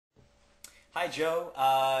Hi, Joe.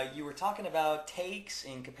 You were talking about takes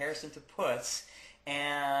in comparison to puts,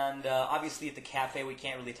 and obviously at the cafe we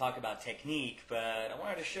can't really talk about technique, but I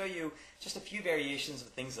wanted to show you just a few variations of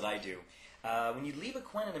things that I do. When you leave a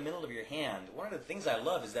coin in the middle of your hand, one of the things I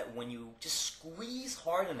love is that when you just squeeze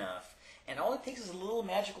hard enough, and all it takes is a little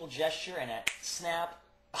magical gesture and a snap,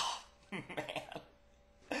 oh, man.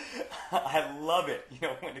 I love it,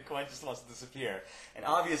 when the coin just wants to disappear. And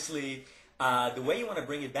obviously, the way you want to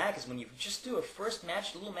bring it back is when you just do a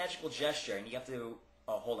little magical gesture, and you have to,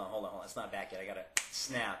 oh, hold on, it's not back yet, I gotta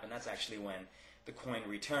snap, and that's actually when the coin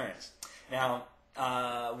returns. Now,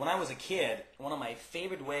 when I was a kid, one of my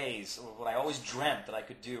favorite ways, or what I always dreamt that I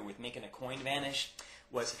could do with making a coin vanish,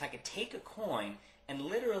 was if I could take a coin and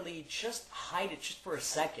literally just hide it just for a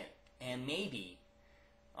second, and maybe,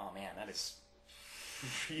 oh man, that is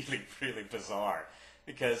really, really bizarre,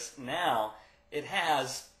 because now it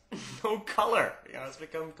has no color. It's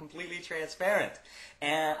become completely transparent.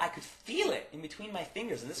 And I could feel it in between my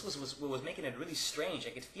fingers, and this was what was making it really strange. I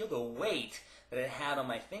could feel the weight that it had on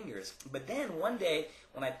my fingers. But then one day,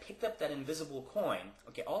 when I picked up that invisible coin,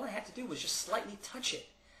 okay, all I had to do was just slightly touch it.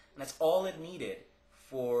 And that's all it needed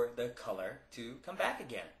for the color to come back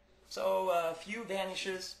again. So a few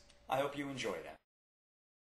vanishes. I hope you enjoy them.